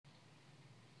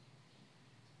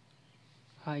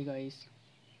Hi guys.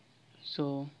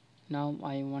 So now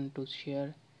I want to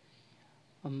share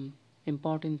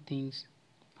important things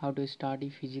how to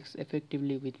study physics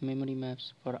effectively with memory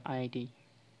maps for IIT.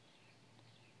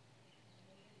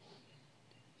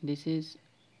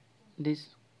 This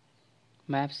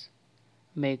maps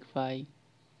made by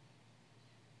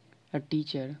a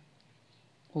teacher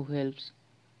who helps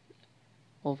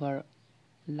over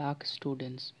lakh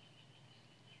students.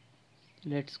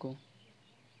 Let's go.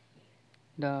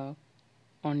 The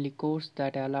only course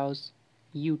that allows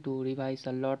you to revise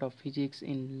a lot of physics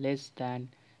in less than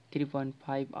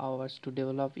 3.5 hours to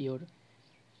develop your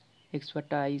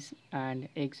expertise and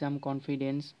exam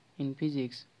confidence in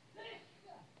physics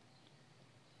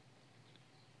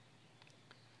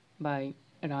by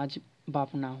Raj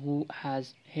Bapna, who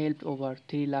has helped over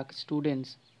 3 lakh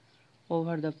students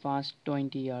over the past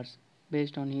 20 years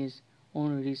based on his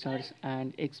own research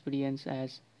and experience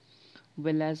as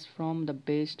well as from the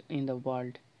best in the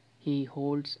world. He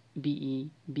holds BE,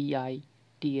 BI,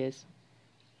 TS,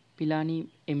 Pilani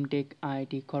MTech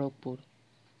IIT Kharagpur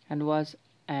and was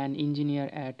an engineer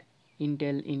at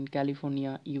Intel in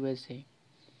California, USA.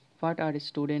 What are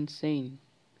students saying?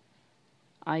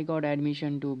 I got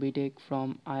admission to BTech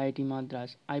from IIT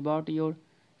Madras. I bought your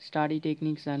study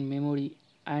techniques and memory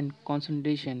and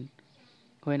concentration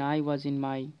when I was in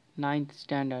my ninth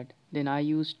standard. Then I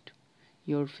used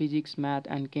your physics, math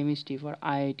and chemistry for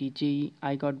IIT JEE.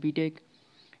 I got BTech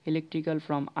electrical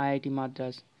from IIT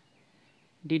Madras.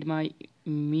 Did my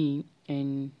me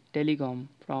in telecom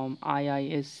from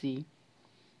IISC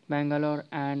Bangalore,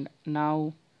 and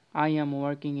now I am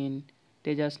working in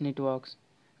Tejas Networks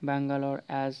Bangalore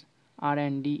as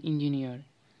R&D engineer.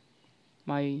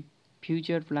 My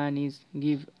future plan is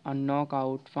give a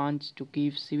knockout funds to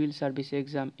give civil service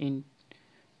exam in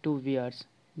 2 years.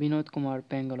 Vinod Kumar,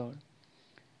 Bangalore.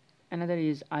 Another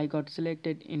is I got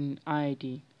selected in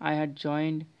IIT. I had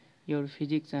joined your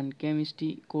physics and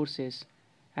chemistry courses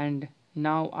and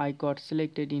now I got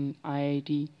selected in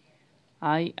IIT.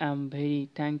 I am very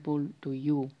thankful to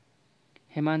you.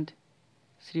 Hemant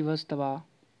Srivastava,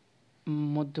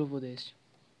 Madhya Pradesh.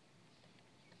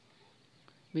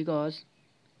 Because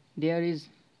there is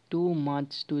too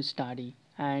much to study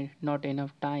and not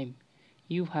enough time.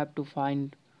 You have to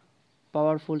find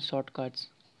powerful shortcuts,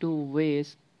 two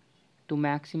ways to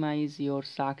maximize your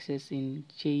success in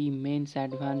JEE Mains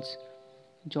Advanced.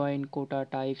 Join quota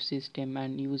type system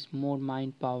and use more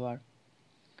mind power.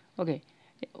 Okay,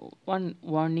 one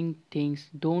warning things,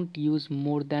 don't use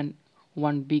more than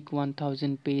one big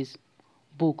 1000 page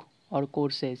book or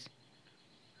courses.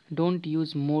 Don't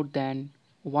use more than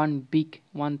one big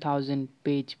 1000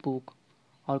 page book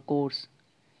or course.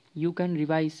 You can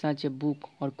revise such a book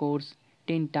or course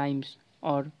 10 times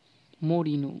or more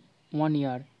in 1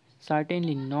 year.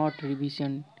 Certainly not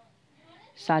revision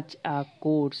such a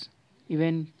course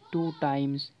even 2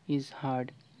 times is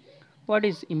hard. What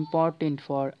is important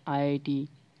for IIT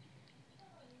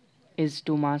is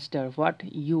to master what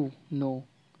you know,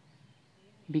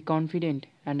 be confident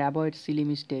and avoid silly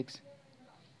mistakes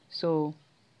so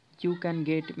you can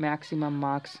get maximum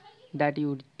marks that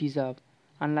you deserve.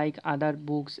 Unlike other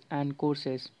books and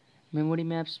courses, memory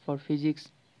maps for physics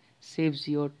saves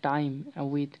your time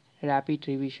with rapid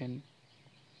revision.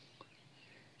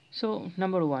 So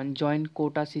number 1, join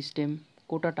quota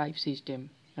type system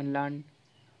and learn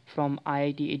from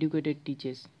IIT educated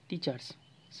teachers.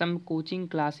 Some coaching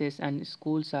classes and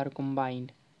schools are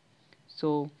combined.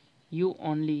 So you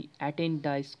only attend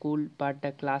the school but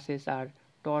the classes are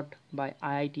taught by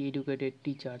IIT educated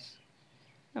teachers.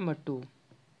 Number 2,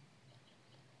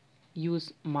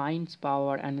 use mind's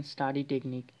power and study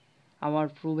technique. Our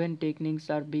proven techniques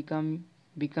are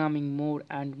becoming more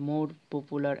and more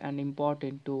popular and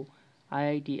important to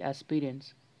IIT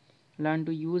aspirants. Learn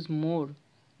to use more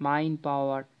mind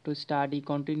power to study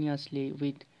continuously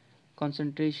with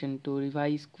concentration to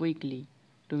revise quickly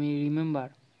to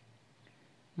remember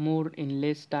more in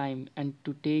less time and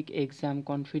to take exam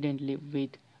confidently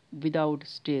without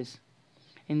stress,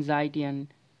 anxiety and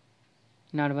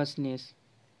nervousness,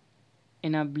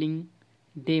 enabling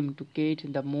them to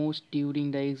get the most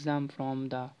during the exam from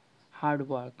the hard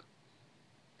work.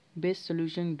 Best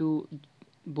solution to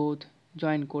both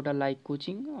join quota like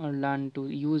coaching or learn to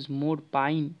use more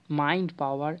mind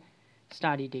power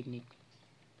study technique.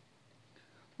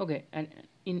 Okay, and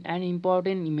in an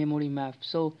important memory map,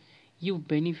 so you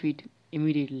benefit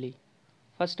immediately.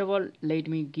 First of all, let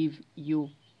me give you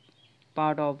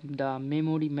part of the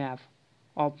memory map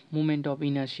of moment of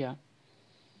inertia.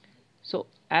 So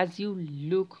as you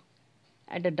look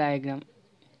at the diagram,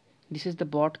 this is the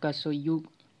broadcast, so you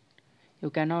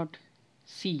cannot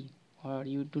see or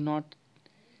you do not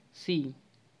see,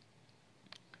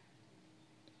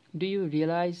 do you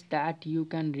realize that you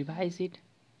can revise it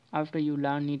after you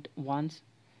learn it once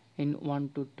in 1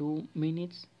 to 2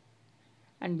 minutes?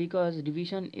 And because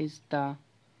revision is the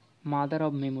mother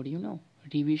of memory,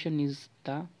 revision is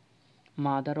the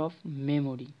mother of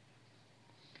memory.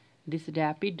 This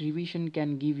rapid revision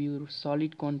can give you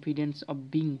solid confidence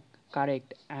of being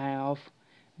correct of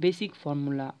basic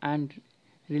formula and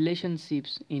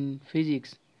relationships in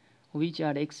physics, which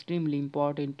are extremely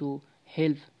important to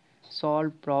help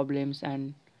solve problems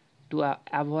and to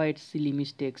avoid silly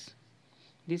mistakes.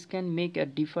 This can make a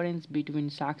difference between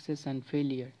success and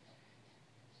failure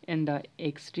in the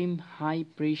extreme high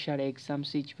pressure exam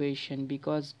situation,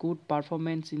 because good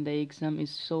performance in the exam is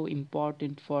so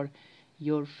important for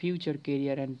your future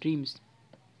career and dreams.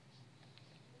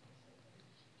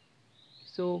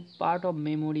 So part of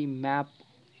memory map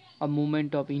a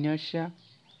moment of inertia.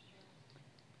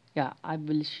 Yeah, I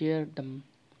will share the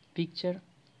picture.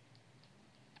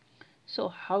 So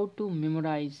how to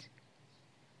memorize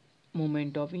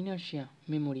moment of inertia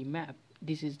memory map?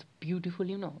 This is beautiful,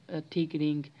 a thick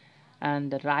ring,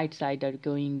 and the right side are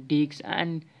going disks,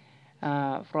 and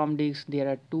from disks there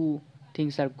are two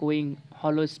things are going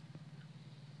hollow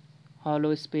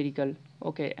spherical,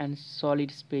 okay, and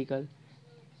solid spherical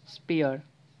sphere,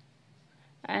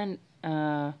 and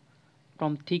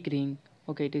from thick ring,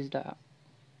 okay, it is the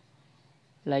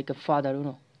like a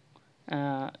father,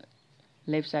 uh,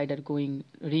 left side are going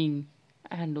ring,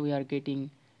 and we are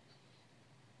getting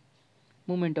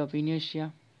moment of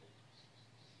inertia.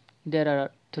 There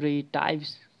are three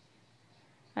types,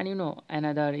 and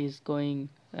another is going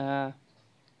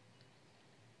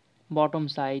bottom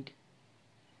side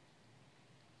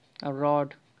a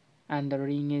rod, and the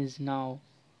ring is now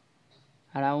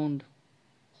around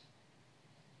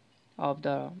of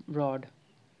the rod.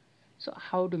 So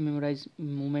how to memorize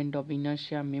moment of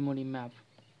inertia memory map?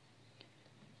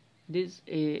 This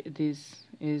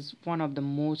is one of the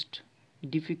most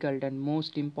difficult and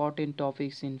most important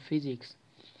topics in physics.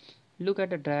 Look at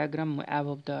the diagram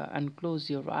above the and close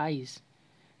your eyes.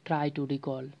 Try to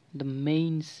recall the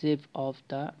main shape of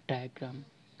the diagram.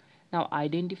 Now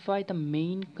identify the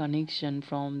main connection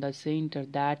from the center,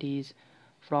 that is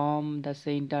from the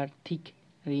center thick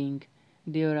ring.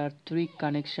 There are three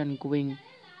connections going,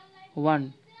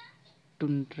 one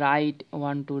to right,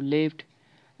 one to left,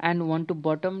 and one to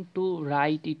bottom to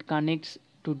right. It connects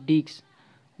to disc,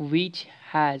 which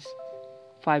has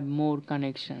five more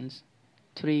connections,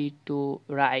 three to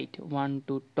right, one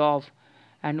to top,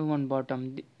 and one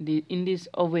bottom. In this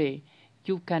way,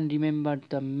 you can remember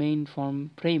the main form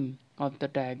frame of the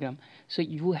diagram. So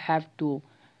you have to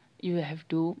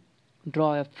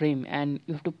draw a frame, and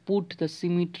you have to put the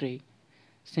symmetry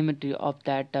of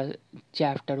that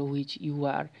chapter which you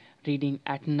are reading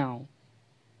at now.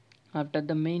 After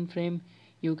the main frame,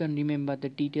 you can remember the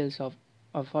details of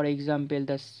for example,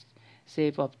 the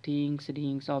shape of things,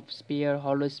 rings of sphere,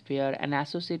 hollow sphere, and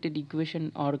associated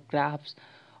equation or graphs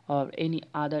or any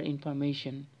other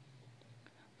information.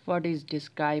 What is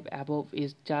described above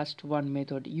is just one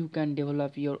method. You can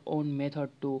develop your own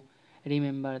method to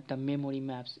remember the memory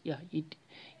maps. Yeah, it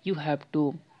you have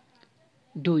to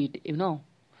do it.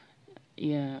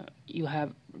 Yeah,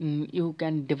 you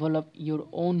can develop your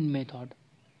own method.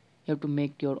 You have to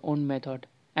make your own method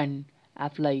and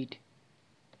apply it.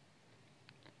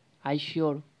 I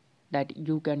sure that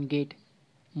you can get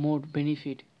more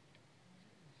benefit.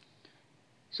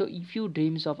 So if you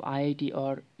dreams of IIT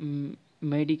or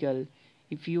medical,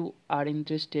 if you are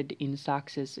interested in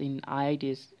success in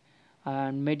IITs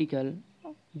and medical,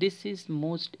 this is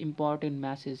most important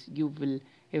message you will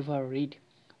ever read.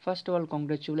 First of all,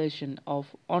 congratulations of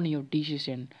on your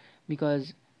decision,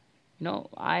 because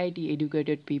IIT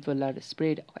educated people are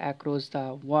spread across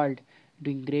the world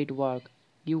doing great work.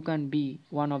 You can be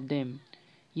one of them.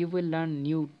 You will learn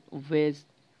new ways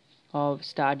of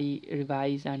study,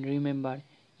 revise, and remember.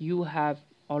 You have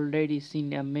already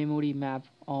seen a memory map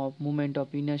of moment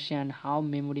of inertia and how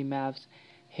memory maps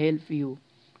help you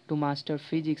to master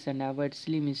physics and avoid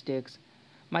silly mistakes.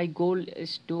 My goal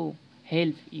is to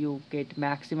help you get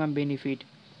maximum benefit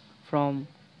from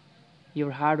your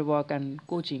hard work and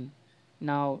coaching.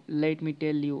 Now let me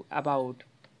tell you about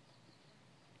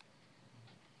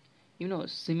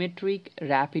symmetric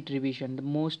rapid revision, the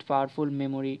most powerful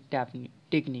memory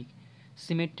technique.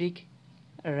 Symmetric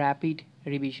rapid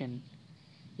revision.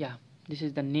 Yeah, this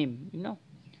is the name.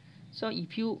 So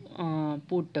if you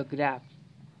put the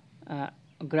uh,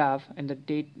 graph and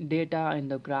the data in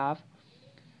the graph,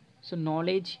 so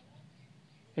knowledge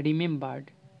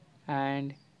remembered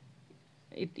and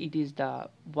it is the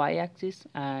y-axis,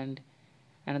 and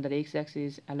another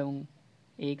x-axis. Along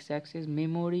x-axis,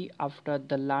 memory after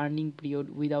the learning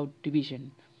period without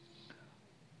revision.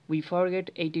 We forget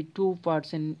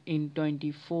 82% in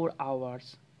 24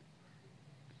 hours.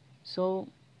 So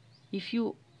if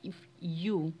you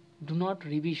do not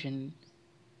revision,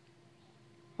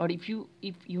 or if you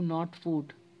not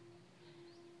put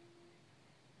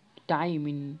time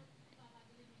in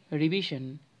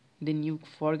revision, then you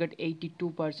forget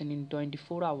 82% in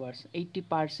 24 hours.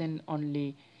 80%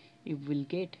 only you will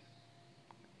get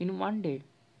in one day.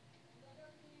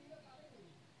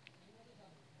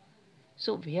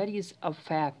 So here is a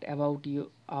fact about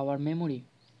our memory.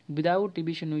 Without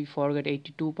revision, we forget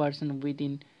 82%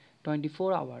 within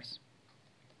 24 hours.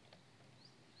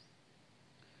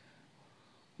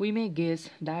 We may guess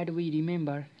that we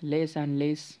remember less and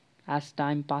less as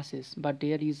time passes, but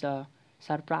there is a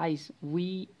surprise.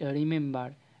 We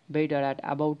remember better at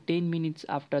about 10 minutes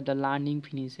after the learning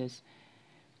finishes.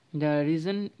 The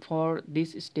reason for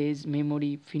this stage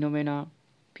memory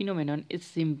phenomenon is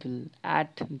simple.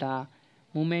 At the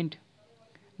moment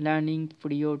learning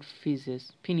period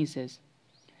finishes,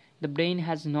 the brain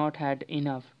has not had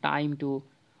enough time to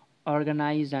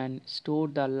organize and store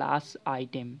the last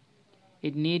item.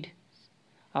 It needs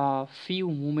a few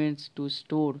moments to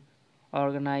store,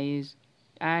 organize,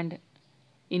 and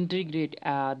integrate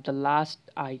the last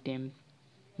item.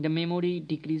 The memory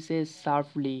decreases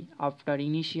sharply after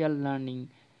initial learning.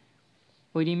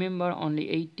 We remember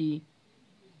only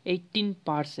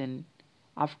 18%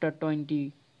 after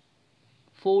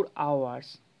 24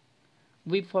 hours.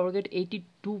 We forget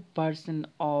 82%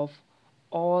 of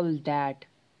all that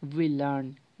we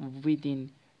learn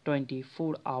within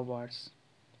 24 hours.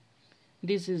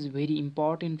 This is very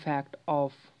important fact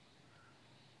of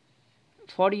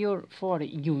for you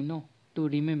to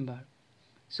remember.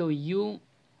 So you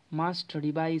must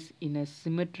revise in a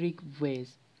symmetric way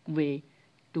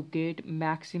to get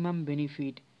maximum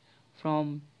benefit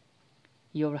from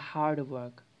your hard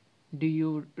work. Do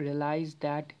you realize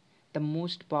that the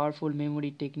most powerful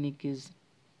memory technique is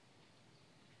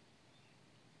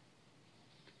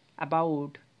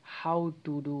about how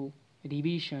to do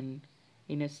revision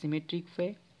in a symmetric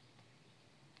way?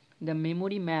 The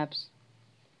memory maps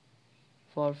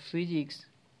for physics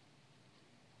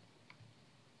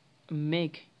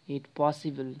make it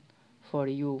possible for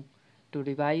you to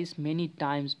revise many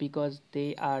times because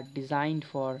they are designed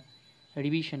for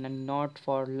revision and not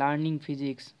for learning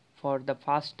physics for the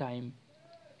first time.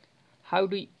 How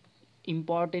do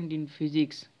important in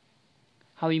physics?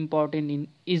 How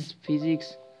is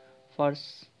physics for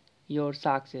your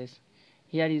success?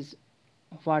 Here is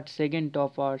what second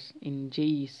toppers in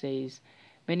JEE says.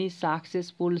 Many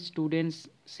successful students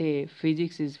say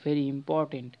physics is very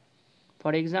important.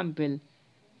 For example,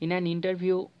 in an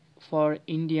interview for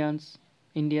India's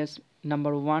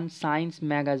number one science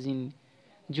magazine,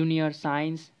 Junior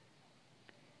Science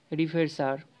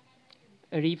Refresher,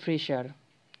 refresher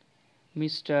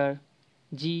Mr.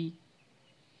 G.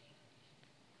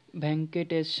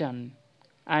 Venkatesan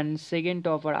and second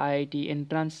topper IIT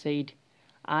entrance said,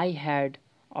 I had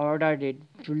ordered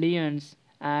Julian's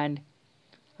and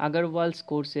Agarwal's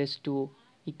courses to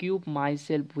equip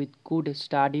myself with good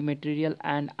study material,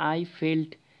 and I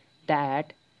felt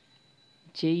that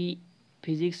JEE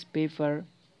physics paper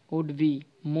would be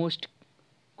most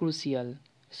crucial.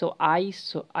 So I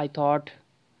thought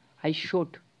I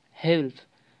should help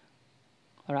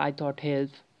help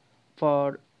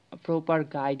for proper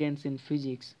guidance in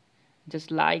physics.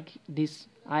 Just like this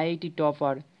IIT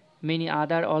topper, many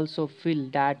other also feel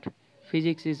that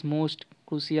physics is most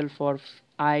crucial for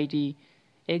IIT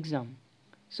exam.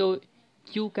 So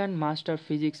you can master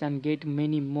physics and get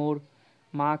many more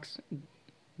marks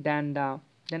than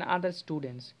other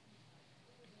students.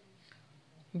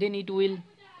 Then it will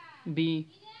be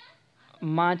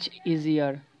much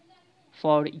easier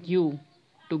for you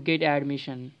to get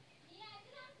admission.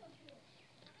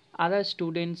 Other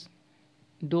students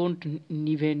don't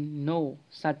even know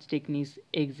such techniques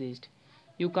exist.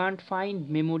 You can't find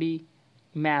memory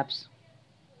maps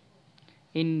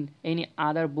in any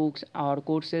other books or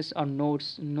courses or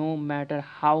notes, no matter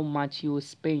how much you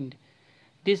spend.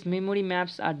 These memory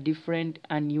maps are different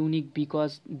and unique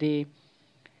because they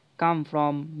come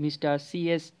from Mr.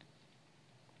 C.S.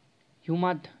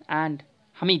 Humad and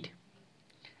Hamid,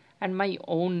 and my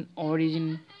own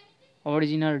original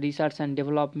research and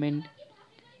development,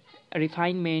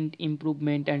 refinement,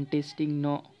 improvement, and testing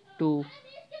to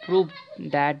prove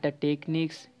that the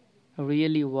techniques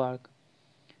really work.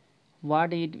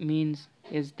 What it means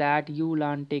is that you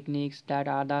learn techniques that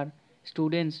other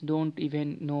students don't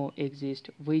even know exist,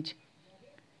 which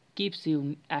keeps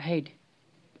you ahead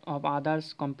of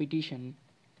others' competition.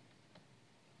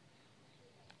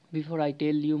 Before I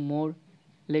tell you more,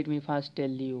 let me first tell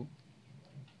you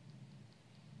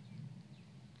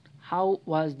how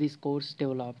was this course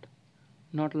developed.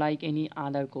 Not like any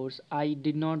other course, I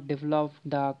did not develop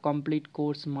the complete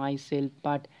course myself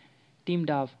but teamed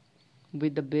up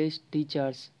with the best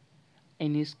teachers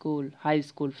in school, high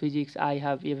school physics I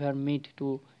have ever met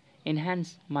to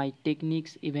enhance my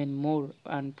techniques even more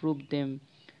and prove them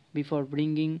before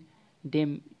bringing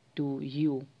them to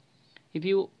you. If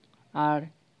you are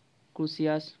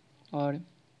curious, or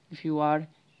if you are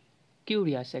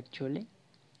curious actual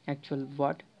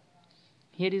what?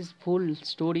 Here is full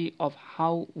story of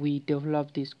how we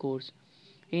developed this course.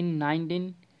 In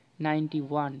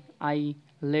 1991, I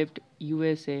left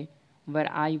USA where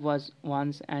I was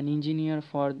once an engineer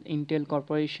for Intel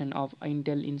Corporation of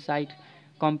Intel Insight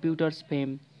Computers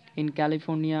fame in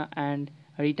California and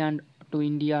returned to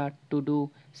India to do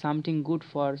something good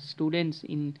for students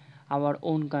in our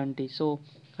own country. So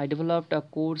I developed a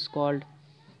course called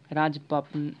Raj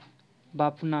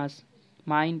Bapna's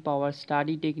Mind Power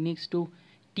Study Techniques to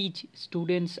teach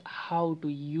students how to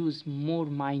use more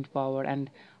mind power and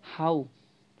how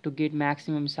to get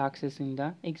maximum success in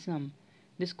the exam.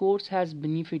 This course has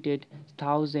benefited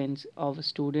thousands of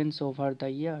students over the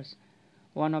years.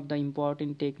 One of the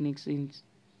important techniques in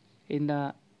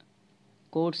the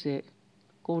course,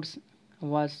 course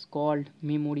was called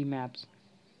memory maps.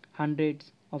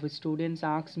 Hundreds of students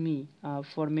asked me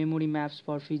for memory maps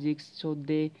for physics so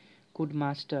they could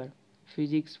master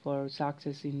physics for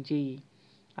success in JEE.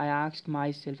 I asked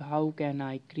myself how can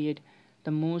I create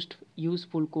the most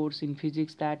useful course in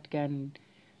physics that can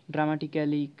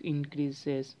dramatically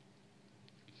increases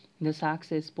the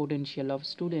success potential of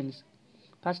students.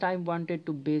 First, I wanted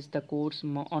to base the course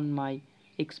on my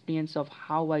experience of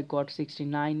how I got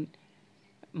 69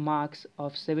 marks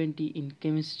of 70 in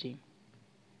chemistry.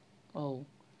 Oh,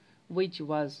 which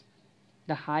was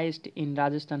the highest in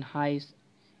Rajasthan High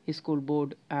School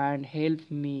board and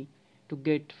helped me to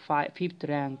get fifth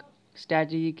rank.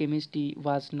 Strategy chemistry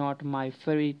was not my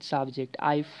favorite subject.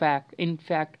 In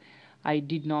fact, I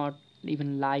did not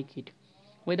even like it.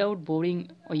 Without boring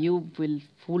you with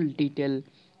full detail,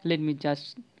 let me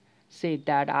just say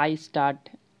that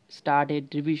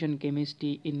started revision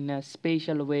chemistry in a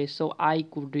special way so I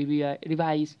could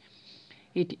revise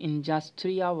it in just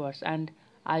 3 hours, and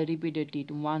I repeated it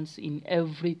once in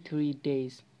every 3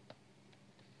 days.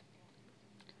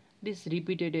 This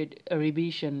repeated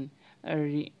revision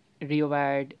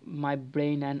rewired my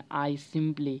brain and I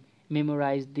simply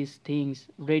memorized these things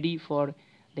ready for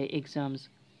the exams.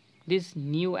 This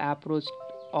new approach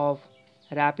of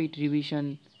rapid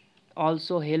revision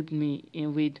also helped me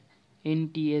with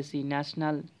NTSE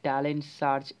National Talent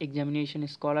Search Examination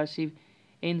Scholarship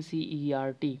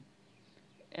NCERT.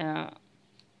 Uh,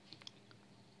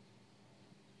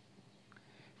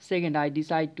 Second, I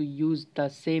decided to use the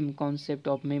same concept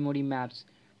of memory maps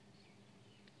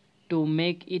to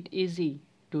make it easy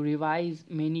to revise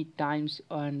many times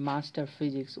and master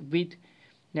physics. With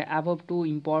the above two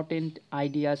important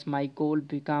ideas, my goal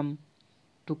became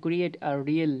to create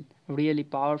really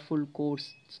powerful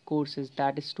courses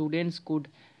that students could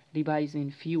revise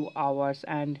in few hours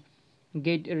and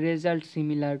get results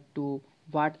similar to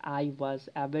what I was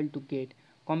able to get.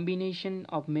 Combination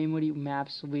of memory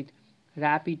maps with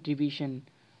rapid revision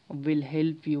will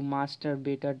help you master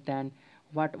better than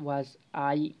what was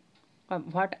I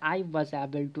what I was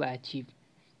able to achieve.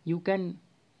 You can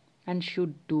and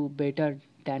should do better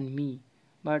than me,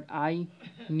 but I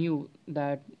knew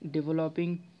that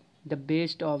developing the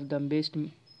best of the best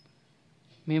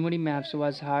memory maps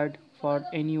was hard for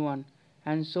anyone,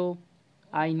 and so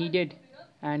I needed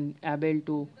an able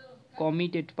to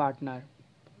committed partner.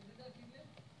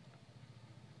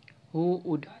 Who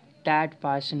would that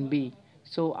person be?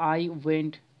 So I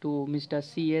went to Mr.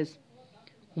 C.S.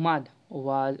 Humad,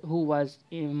 who was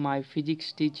my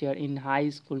physics teacher in high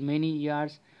school many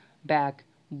years back.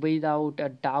 Without a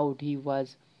doubt, he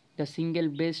was the single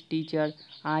best teacher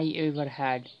I ever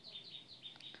had.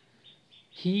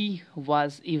 He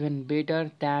was even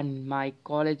better than my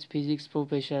college physics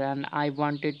professor, and I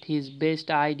wanted his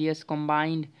best ideas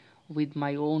combined with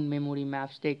my own memory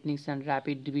maps techniques and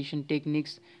rapid division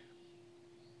techniques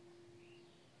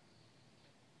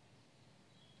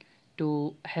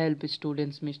to help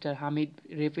students. Mr. Hamid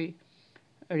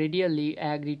readily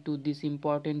agreed to this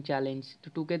important challenge.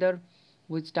 Together,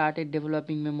 we started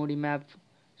developing memory maps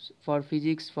for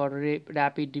physics for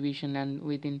rapid division, and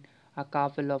within a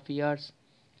couple of years,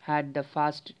 had the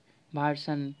first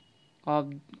version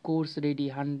of course ready.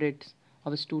 Hundreds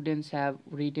of students have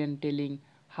written telling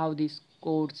how this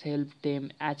course helped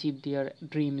them achieve their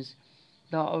dreams.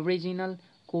 The original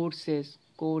course has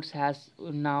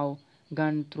now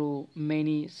gone through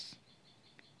many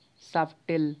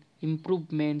subtle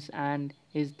improvements and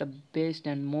is the best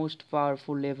and most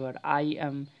powerful ever. I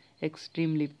am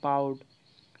extremely proud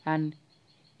and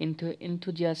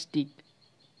enthusiastic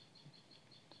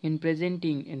in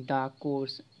presenting the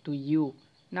course to you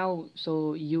now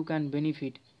so you can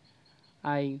benefit.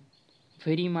 I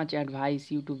very much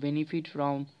advise you to benefit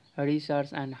from research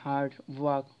and hard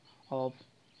work of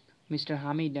Mr.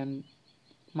 Hamid and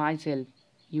myself.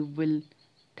 You will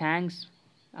thanks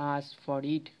us for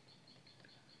it,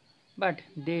 but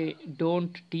they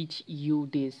don't teach you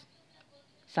this.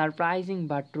 Surprising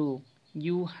but true.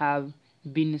 You have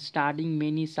been studying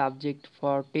many subjects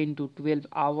for 10 to 12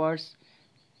 hours,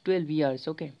 12 years,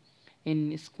 okay,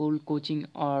 in school, coaching,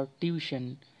 or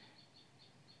tuition.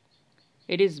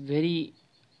 It is very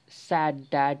sad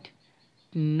that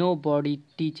nobody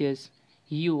teaches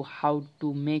you how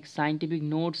to make scientific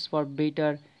notes for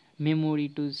better memory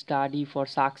to study for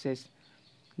success.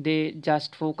 They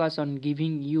just focus on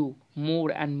giving you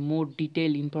more and more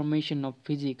detailed information of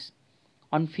physics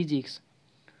on physics.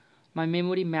 My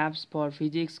memory maps for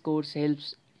physics course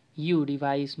helps you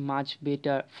revise much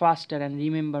better, faster and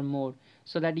remember more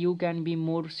so that you can be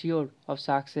more sure of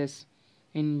success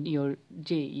in your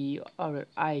JE or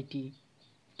IIT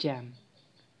jam.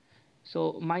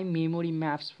 So my memory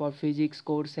maps for physics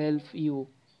course helps you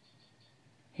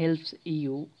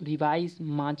revise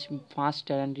much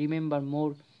faster and remember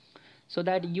more so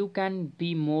that you can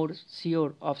be more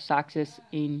sure of success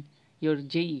in your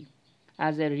JE.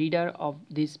 As a reader of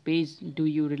this page, do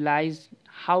you realize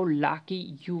how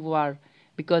lucky you are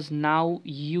because now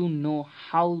you know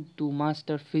how to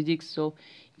master physics so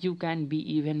you can be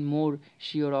even more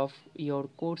sure of your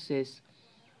courses.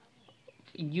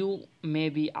 You may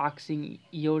be asking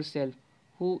yourself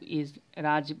who is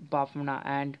Raj Bafna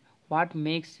and what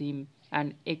makes him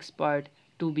an expert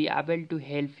to be able to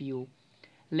help you.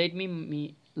 Let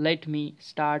me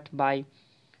start by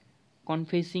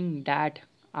confessing that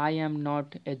I am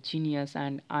not a genius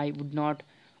and I would not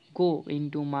go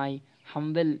into my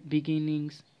humble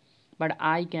beginnings, but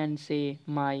I can say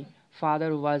my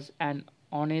father was an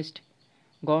honest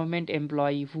government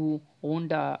employee who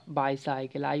owned a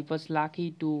bicycle. I was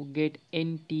lucky to get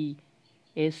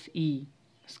NTSE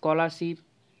scholarship,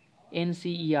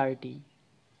 NCERT,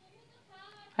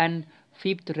 and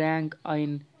fifth rank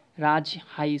in Raj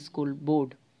High School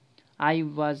board. I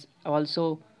was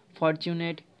also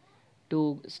fortunate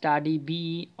to study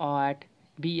BE at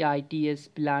BITS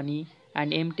Pilani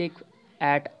and MTech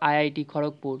at IIT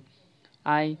Kharagpur.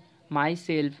 I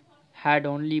myself had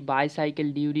only bicycle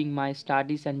during my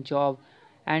studies and job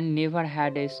and never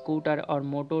had a scooter or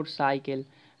motorcycle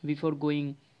before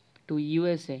going to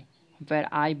USA where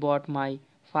I bought my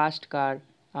first car,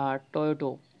 a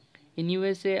Toyota. In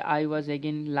USA, I was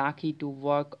again lucky to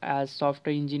work as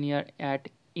software engineer at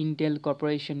Intel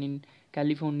Corporation in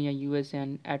California, USA,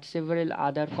 and at several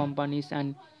other companies,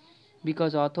 and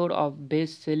because author of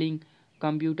best-selling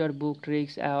computer book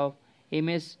Tricks of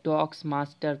MS DOS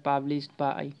Master published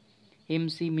by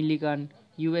MC Milligan,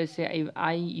 USA.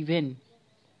 I even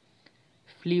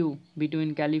flew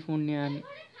between California and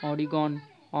Oregon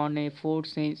on a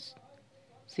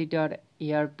four-seater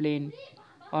airplane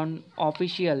on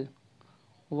official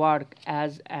work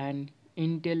as an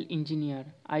Intel engineer.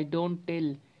 I don't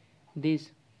tell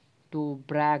this to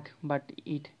brag, but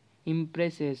it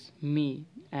impresses me,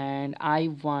 and I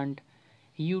want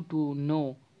you to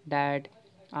know that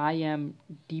I am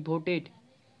devoted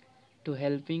to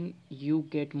helping you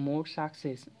get more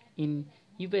success. In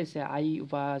USA, I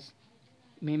was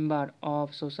member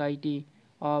of Society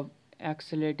of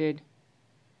Accelerated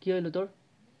কি হইল তোর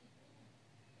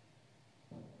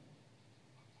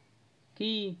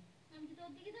কি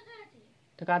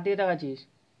তা কার দিকে তাকাচ্ছিস